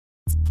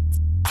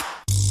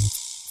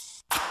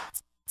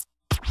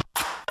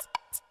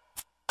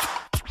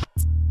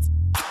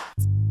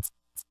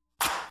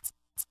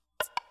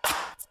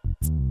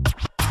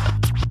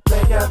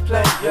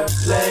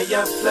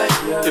playa,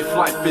 playa. If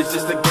life is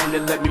just a game,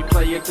 then let me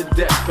play it to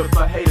death. If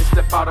a hater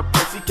step out of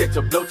place, he catch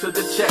a blow to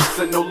the chest.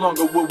 And no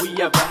longer will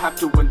we ever have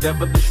to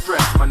endeavor the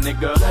stress, my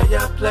nigga.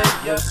 Playa,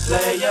 playa,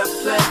 playa,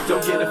 playa.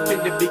 Don't get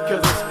offended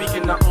because I'm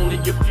speaking not only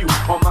a few.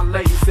 All my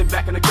ladies sit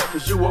back in the cut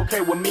cause you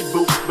okay with me,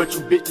 boo. But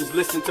you bitches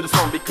listen to the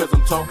song because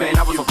I'm talking. Man,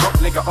 I was a broke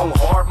nigga on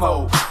hard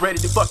mode, ready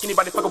to fuck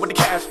anybody fucking with the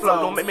cash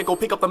flow. Don't make me go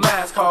pick up the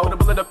mask, ho. Put a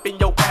bullet up in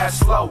your ass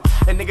slow.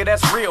 And nigga,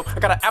 that's real. I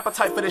got an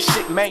appetite for this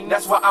shit, man.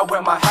 That's why I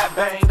wear my hat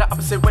bang. The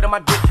opposite way to my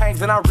dick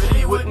hangs, and I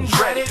really wouldn't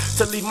dread it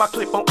to leave my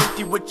clip on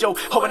empty with your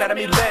hoping that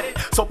me let it.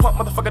 So punk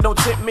motherfucker, don't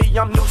tip me.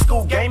 I'm new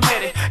school, game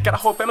headed. Got a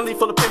whole family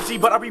full of pimp G,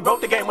 but I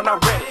rewrote the game when I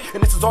read it.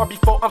 And this is all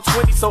before I'm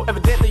 20, so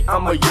evidently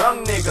I'm a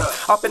young nigga.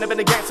 I've been up in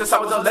the game since I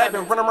was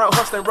 11. Run around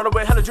hustling, run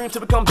away, hella dreams to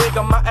become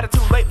bigger. My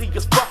attitude lately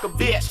is fuck a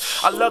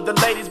bitch. I love the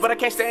ladies, but I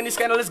can't stand these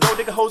scandalous gold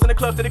digger hoes in the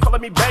clubs that they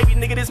calling me baby.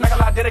 Nigga, this make a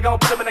lot, did they gon'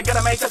 put them in the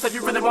gutter, make sense if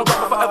you really want to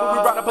forever. We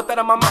ride up, put that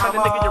on my mind,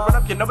 and nigga, you run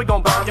up, you know we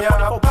gon' bomb. Your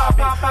 44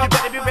 poppin', you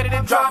better be ready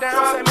to drop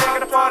down. Say, man,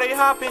 get a party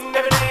hopping,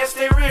 every day it's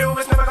still real,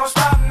 it's never gon'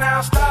 stop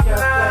now, stop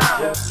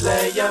now.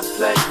 Playa,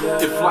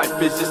 playa. If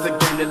life is just a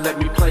game, then let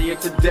me play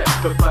it to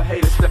death. If a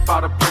hater step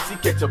out of place, he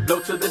catch a blow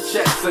to the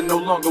chest. And no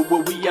longer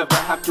will we ever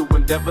have to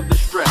endeavor the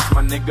stress,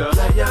 my nigga.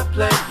 Playa,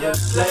 playa,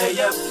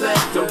 playa,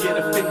 playa. Don't get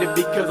offended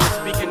because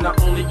I'm speaking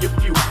not only a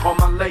few. All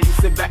my ladies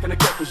sit back in the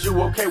cut cause you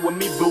okay with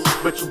me, boo.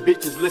 But you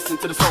bitches listen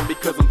to the song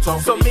because I'm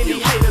talking So to many you.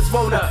 haters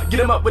wanna get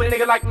them up with a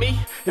nigga like me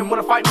and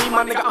wanna fight me,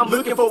 my nigga. I'm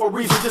looking for a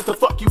reason just to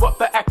fuck you up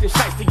for acting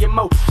shiesty and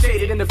mo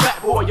shaded in the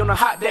fat boy on a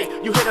hot day.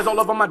 You haters all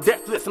over my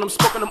death list and I'm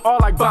smoking them all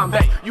like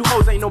Bombay. You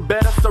hoes ain't no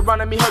better,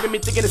 surrounding me, hugging me,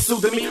 thinking it's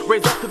soothing me.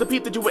 Raise up cause the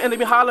peep that you were in, leave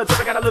me holler till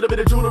I got a little bit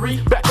of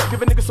jewelry. Back up,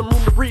 give a nigga some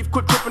room to breathe.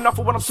 Quit tripping off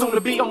of what I'm soon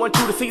to be. I want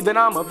you to see that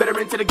I'm a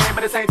veteran to the game,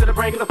 but it's ain't to the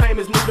brain cause the fame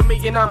is new to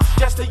me. And I'm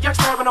just a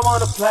youngster and I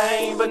wanna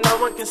play, but no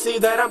one can see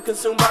that I'm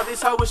consumed by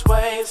these hoish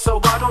ways. So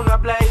why don't I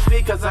blaze?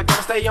 Because I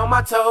gotta stay on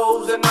my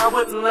toes, and I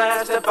wouldn't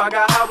last if I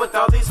got high with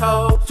all these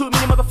hoes. Too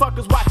many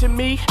motherfuckers watching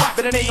me,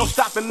 but it ain't no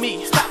stopping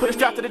me. Put a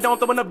strap to the dome,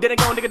 throwing up, dead and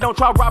gone, nigga, don't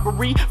try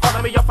robbery.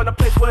 Follow me off in a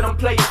place where them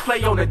players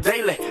play on a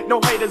daily.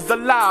 No haters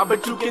allowed,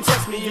 but you can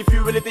test me if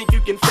you really think you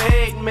can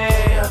fake me.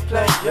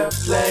 Playa,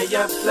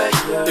 playa,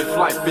 playa. If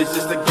life is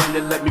just a game,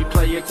 then let me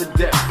play it to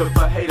death. If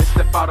a hater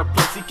step out of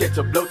place, he catch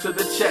a blow to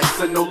the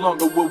chest. And no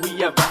longer will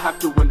we ever have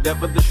to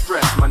endeavor the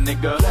stress, my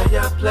nigga.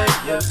 Playa,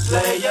 playa,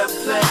 playa,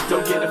 playa.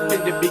 Don't get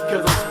offended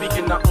because I'm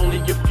speaking not only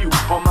a few.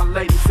 All my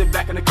ladies sit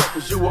back in the cut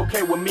cause you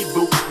okay with me,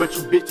 boo. But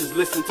you bitches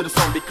listen to the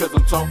song because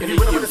I'm talking to you. If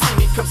you really wanna see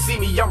me, come see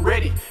me, I'm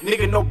ready.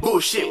 Nigga, no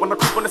bullshit. When I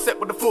creep on the set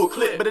with a full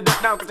clip, better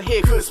duck down cause the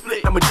head could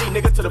split. I'm a G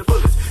nigga to the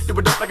fullest. Do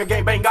it up like a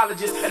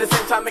gangbangologist. At the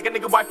same time, make a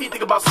nigga wife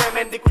think about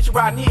Sandman dick when she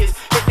riding his.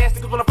 Hate dance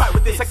niggas wanna fight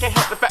with this. I can't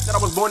help the fact that I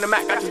was born to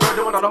Mac. Got your girl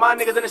doing all of my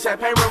niggas in the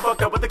champagne room,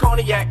 fucked up with the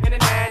cognac and the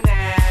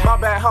na-na. My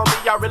bad,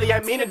 homie, y'all really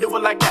ain't mean to do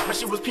it like that. But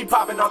she was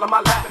pee-popping all on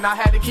my lap and I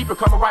had to keep her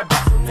coming right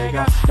back. So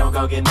Nigga, don't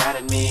go get mad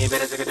at me.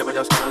 Better take a dip with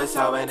your scandalous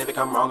hoe. And if it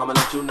come wrong, I'ma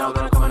let you know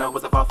that I'm coming up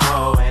with a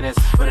 4-4. And it's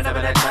putting up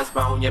in that chest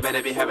bone. You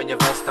better be having your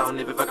vest on.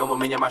 If you fucking with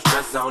me in my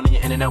stress zone, and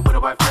you're in and out with a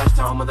white flesh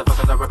tone.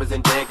 Motherfuckers, I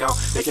represent dead gone.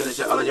 They killing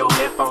shit all of your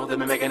headphones. They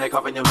been making that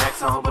cough in your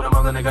max home. But I'm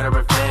all in the gutter,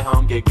 reflect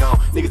home, get gone.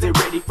 Niggas ain't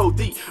ready for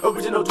the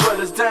original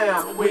dwellers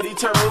down. With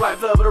eternal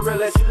life, love of the real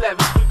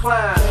S11s, we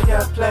climb.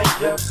 Playa,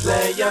 playa,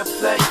 playa,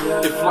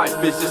 playa. If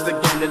life is just a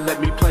game, then let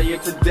me play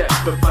it to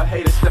death. If a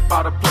hater step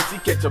out of place, he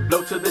catch a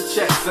blow to the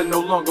chest. And no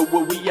longer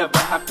will we ever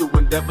have to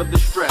endeavor the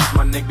stress,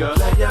 my nigga.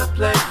 Playa,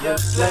 playa,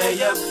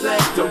 playa,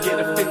 playa. Don't get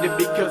offended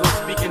because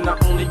I'm speaking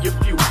not only a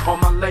few. All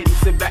my ladies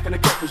sit back in the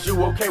cut cause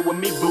you okay with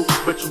me, boo.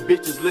 But you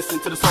bitches listen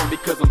to the song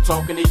because I'm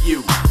talking to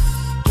you.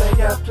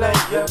 Playa,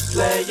 playa,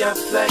 playa,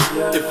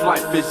 playa. If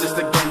life is just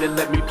a game, then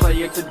let me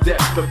play it to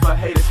death. If a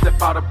hater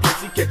step out of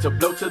place, he catch a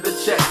blow to the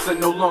chest. And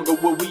no longer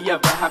will we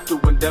ever have to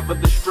endeavor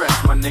the stress,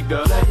 my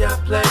nigga. Playa,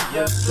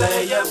 playa,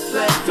 playa,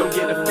 playa. Don't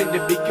get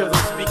offended because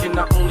I'm speaking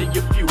not only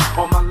a few.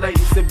 All my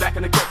ladies sit back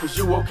in the cut cause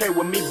you okay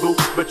with me, boo.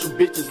 But you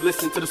bitches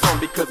listen to the song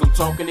because I'm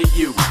talking to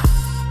you.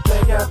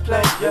 Playa,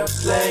 playa,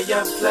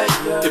 playa,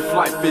 playa. If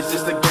life is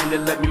just a game,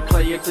 then let me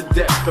play it to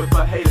death. If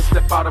a hater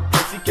step out of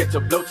place, he catch a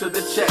blow to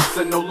the chest.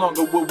 And no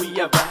longer will we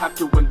ever have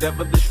to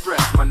endeavor the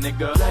stress, my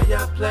nigga.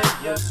 Playa,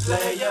 playa,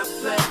 playa,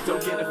 playa.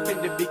 Don't get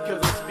offended because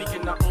I'm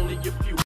speaking not only a few.